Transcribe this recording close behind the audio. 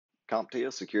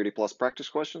CompTIA Security Plus practice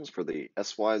questions for the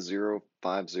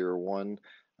SY0-501.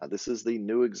 This is the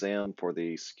new exam for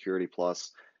the Security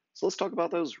Plus. So let's talk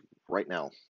about those right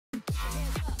now.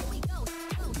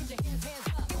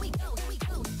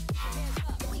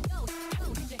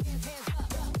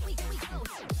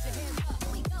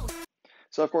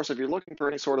 So of course, if you're looking for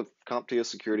any sort of CompTIA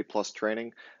Security Plus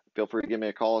training, feel free to give me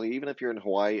a call. Even if you're in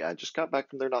Hawaii, I just got back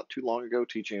from there not too long ago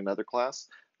teaching another class,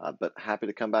 but happy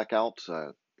to come back out,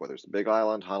 whether it's the Big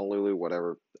Island, Honolulu,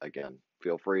 whatever. Again,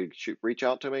 feel free to reach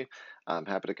out to me. I'm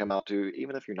happy to come out to,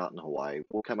 even if you're not in Hawaii,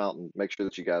 we'll come out and make sure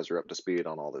that you guys are up to speed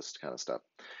on all this kind of stuff.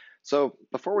 So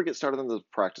before we get started on the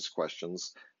practice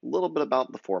questions, a little bit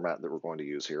about the format that we're going to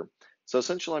use here. So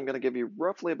essentially, I'm going to give you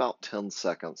roughly about 10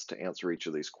 seconds to answer each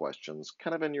of these questions,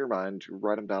 kind of in your mind.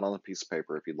 Write them down on a piece of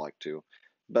paper if you'd like to.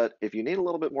 But if you need a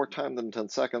little bit more time than 10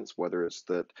 seconds, whether it's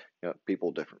that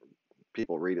people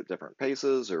read at different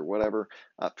paces or whatever,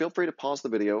 feel free to pause the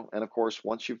video. And of course,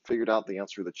 once you've figured out the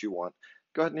answer that you want,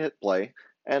 go ahead and hit play,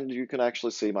 and you can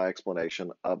actually see my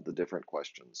explanation of the different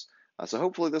questions. So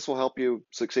hopefully this will help you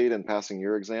succeed in passing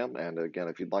your exam. And again,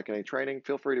 if you'd like any training,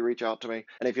 feel free to reach out to me.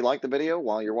 And if you like the video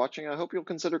while you're watching, I hope you'll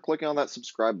consider clicking on that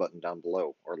subscribe button down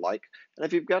below or like. And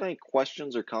if you've got any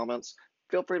questions or comments,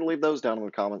 feel free to leave those down in the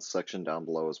comments section down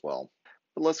below as well.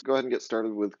 But let's go ahead and get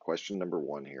started with question number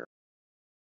 1 here.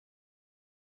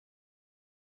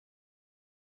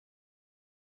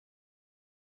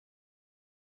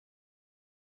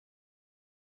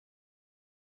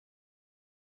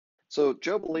 So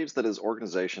Joe believes that his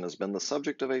organization has been the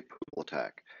subject of a POODLE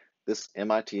attack. This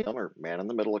MITM, or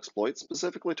man-in-the-middle exploit,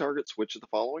 specifically targets which of the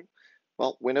following?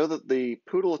 Well, we know that the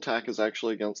POODLE attack is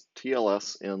actually against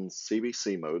TLS in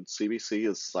CBC mode. CBC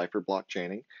is cipher block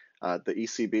chaining. The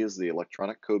ECB is the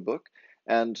electronic code book.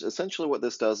 And essentially what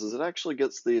this does is it actually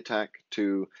gets the attack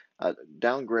to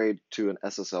downgrade to an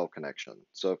SSL connection.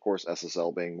 So of course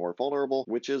SSL being more vulnerable,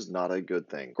 which is not a good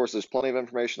thing. Of course, there's plenty of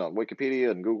information on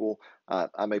Wikipedia and Google.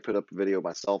 I may put up a video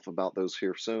myself about those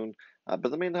here soon. But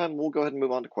in the meantime, we'll go ahead and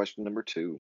move on to question number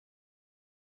 2.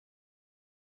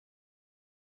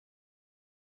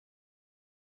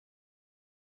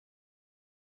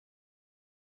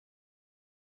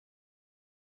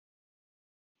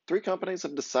 Three companies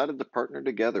have decided to partner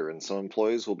together, and so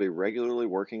employees will be regularly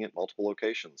working at multiple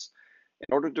locations.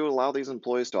 In order to allow these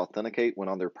employees to authenticate when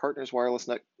on their partners' wireless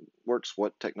networks,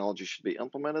 what technology should be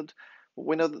implemented? Well,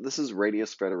 we know that this is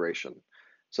Radius Federation.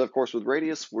 So of course, with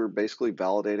Radius, we're basically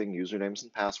validating usernames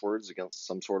and passwords against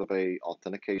some sort of a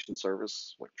authentication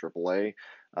service like AAA.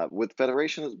 With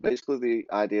Federation, it's basically the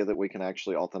idea that we can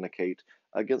actually authenticate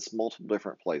against multiple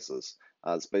different places.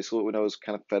 It's basically what we know is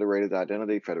kind of federated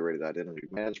identity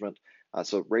management.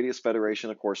 So Radius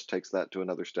Federation, of course, takes that to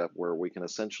another step where we can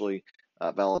essentially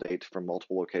validate from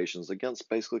multiple locations against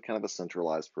basically kind of a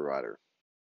centralized provider.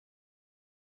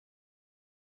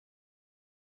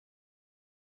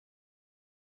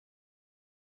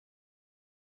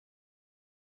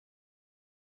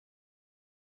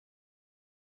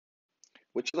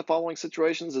 Which of the following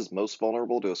situations is most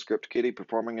vulnerable to a script kiddie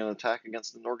performing an attack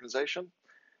against an organization?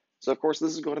 So of course,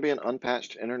 this is going to be an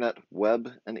unpatched internet,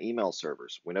 web, and email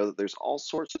servers. We know that there's all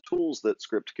sorts of tools that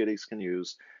script kiddies can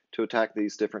use to attack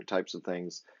these different types of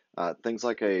things. Things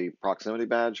like a proximity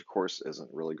badge, of course,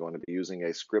 isn't really going to be using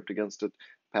a script against it.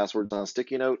 Passwords on a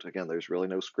sticky note, again, there's really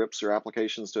no scripts or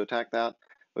applications to attack that.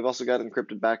 We've also got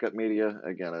encrypted backup media,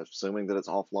 again, assuming that it's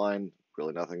offline,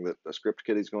 really nothing that a script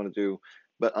kiddie is going to do.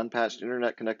 But unpatched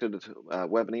internet connected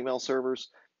web and email servers,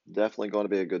 definitely going to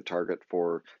be a good target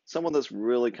for someone that's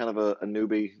really kind of a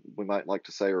newbie, we might like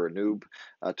to say, or a noob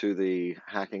to the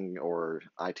hacking or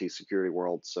IT security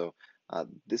world. So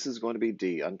this is going to be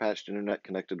D, unpatched internet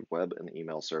connected web and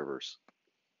email servers.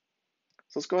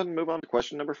 So let's go ahead and move on to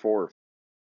question number 4.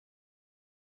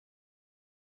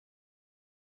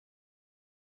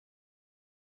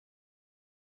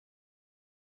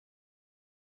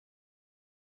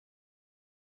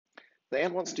 The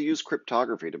Anne wants to use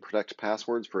cryptography to protect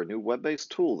passwords for a new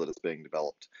web-based tool that is being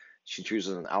developed. She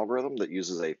chooses an algorithm that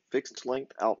uses a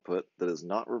fixed-length output that is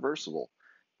not reversible.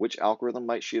 Which algorithm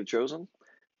might she have chosen?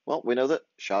 Well, we know that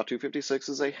SHA-256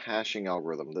 is a hashing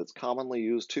algorithm that's commonly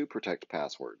used to protect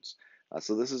passwords.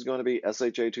 So this is going to be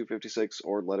SHA-256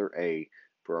 or letter A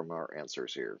for our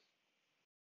answers here.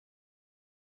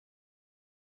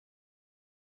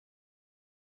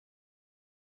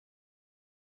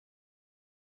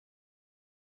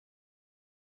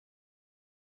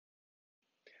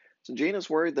 So Gene is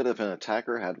worried that if an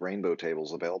attacker had rainbow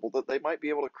tables available, that they might be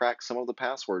able to crack some of the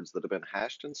passwords that have been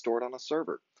hashed and stored on a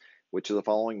server. Which of the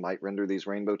following might render these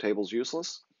rainbow tables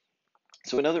useless?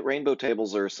 So we know that rainbow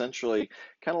tables are essentially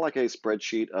kind of like a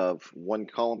spreadsheet of one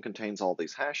column contains all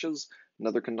these hashes,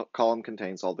 another column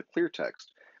contains all the clear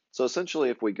text. So essentially,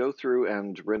 if we go through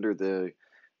and render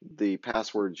the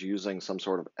passwords using some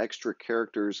sort of extra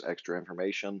characters, extra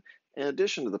information, in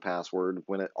addition to the password,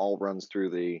 when it all runs through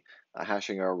the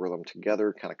hashing algorithm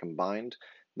together, kind of combined,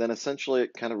 then essentially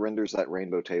it kind of renders that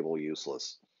rainbow table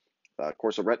useless. Of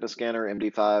course, a retina scanner,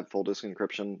 MD5, full disk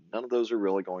encryption, none of those are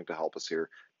really going to help us here,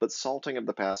 but salting of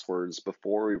the passwords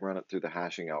before we run it through the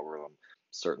hashing algorithm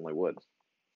certainly would.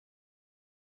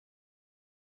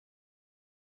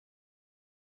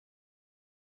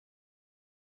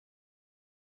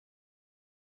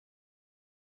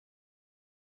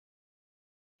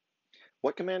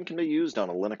 What command can be used on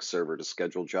a Linux server to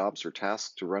schedule jobs or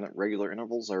tasks to run at regular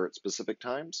intervals or at specific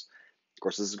times? Of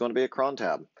course, this is going to be a cron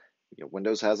tab.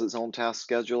 Windows has its own task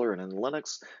scheduler, and in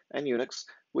Linux and Unix,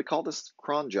 we call this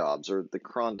cron jobs or the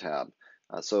cron tab.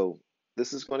 So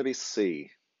this is going to be C.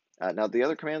 Now, the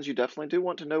other commands you definitely do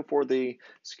want to know for the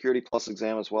Security Plus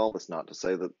exam as well. That's not to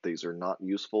say that these are not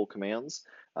useful commands,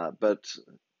 but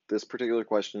this particular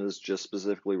question is just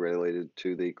specifically related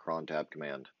to the cron tab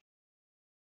command.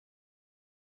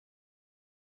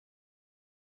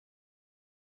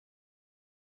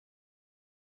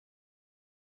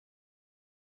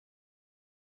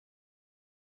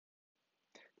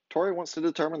 Tori wants to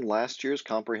determine last year's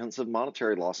comprehensive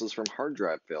monetary losses from hard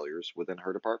drive failures within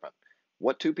her department.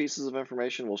 What two pieces of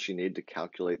information will she need to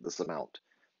calculate this amount?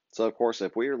 So, of course,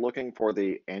 if we are looking for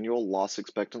the annual loss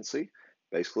expectancy,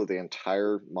 basically the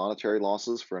entire monetary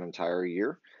losses for an entire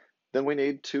year, then we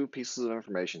need two pieces of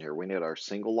information here. We need our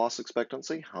single loss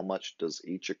expectancy, how much does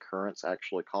each occurrence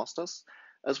actually cost us,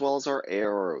 as well as our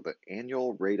ARO, the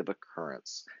annual rate of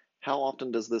occurrence. How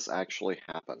often does this actually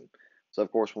happen? So of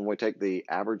course, when we take the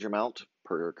average amount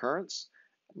per occurrence,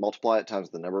 multiply it times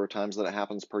the number of times that it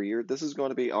happens per year, this is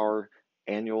going to be our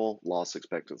annual loss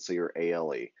expectancy, or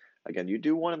ALE. Again, you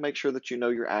do want to make sure that you know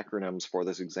your acronyms for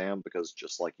this exam, because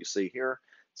just like you see here,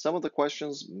 some of the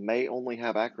questions may only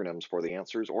have acronyms for the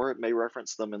answers, or it may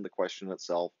reference them in the question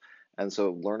itself, and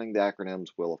so learning the acronyms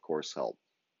will, of course, help.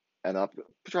 And I'll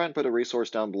try and put a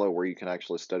resource down below where you can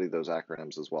actually study those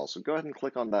acronyms as well. So go ahead and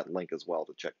click on that link as well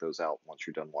to check those out once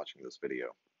you're done watching this video.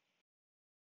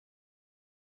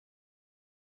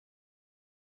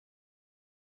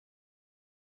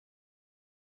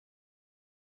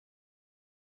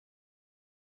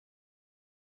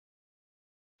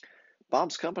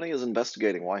 Bob's company is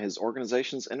investigating why his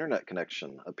organization's internet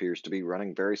connection appears to be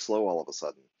running very slow all of a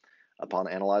sudden. Upon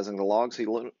analyzing the logs,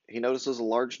 he notices a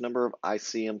large number of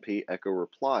ICMP echo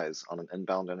replies on an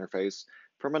inbound interface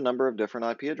from a number of different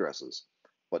IP addresses.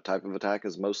 What type of attack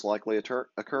is most likely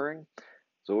occurring?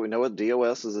 So we know a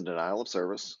DOS is a denial of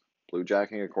service.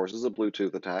 Bluejacking, of course, is a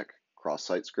Bluetooth attack.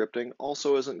 Cross-site scripting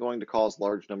also isn't going to cause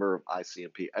large number of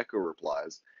ICMP echo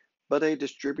replies, but a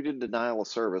distributed denial of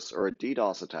service, or a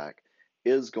DDoS attack,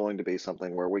 is going to be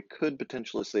something where we could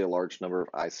potentially see a large number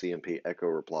of ICMP echo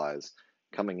replies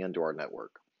coming into our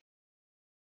network.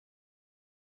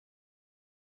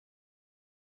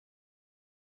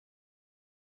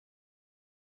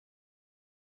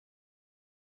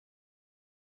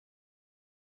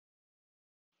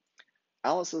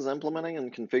 Alice is implementing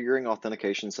and configuring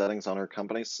authentication settings on her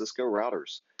company's Cisco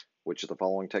routers. Which of the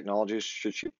following technologies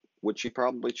would she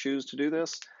probably choose to do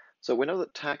this? So we know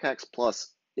that TACACS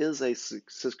Plus is a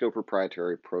Cisco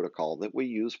proprietary protocol that we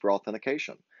use for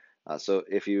authentication. So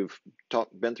if you've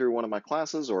been through one of my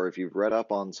classes, or if you've read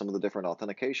up on some of the different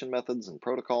authentication methods and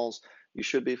protocols, you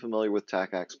should be familiar with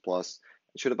TACACS Plus.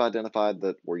 You should have identified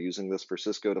that we're using this for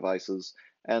Cisco devices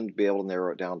and be able to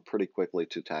narrow it down pretty quickly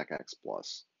to TACACS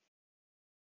Plus.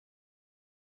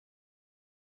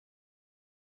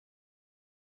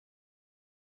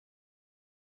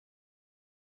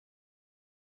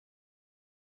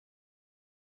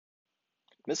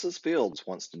 Mrs. Fields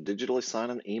wants to digitally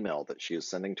sign an email that she is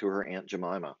sending to her Aunt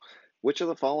Jemima. Which of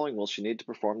the following will she need to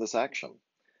perform this action?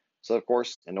 So, of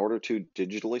course, in order to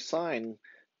digitally sign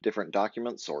different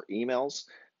documents or emails,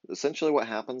 essentially what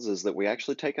happens is that we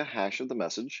actually take a hash of the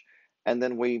message, and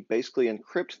then we basically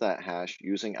encrypt that hash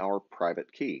using our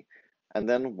private key. And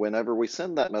then whenever we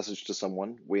send that message to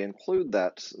someone, we include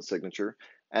that signature,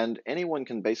 and anyone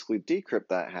can basically decrypt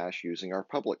that hash using our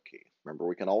public key. Remember,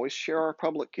 we can always share our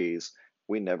public keys,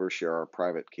 we never share our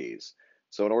private keys.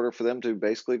 So in order for them to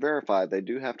basically verify, they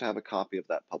do have to have a copy of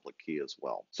that public key as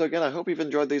well. So again, I hope you've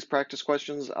enjoyed these practice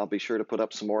questions. I'll be sure to put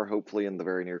up some more, hopefully in the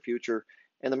very near future.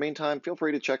 In the meantime, feel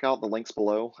free to check out the links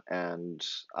below, and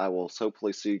I will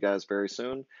hopefully see you guys very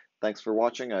soon. Thanks for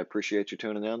watching. I appreciate you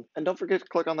tuning in. And don't forget to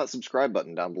click on that subscribe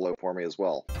button down below for me as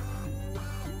well.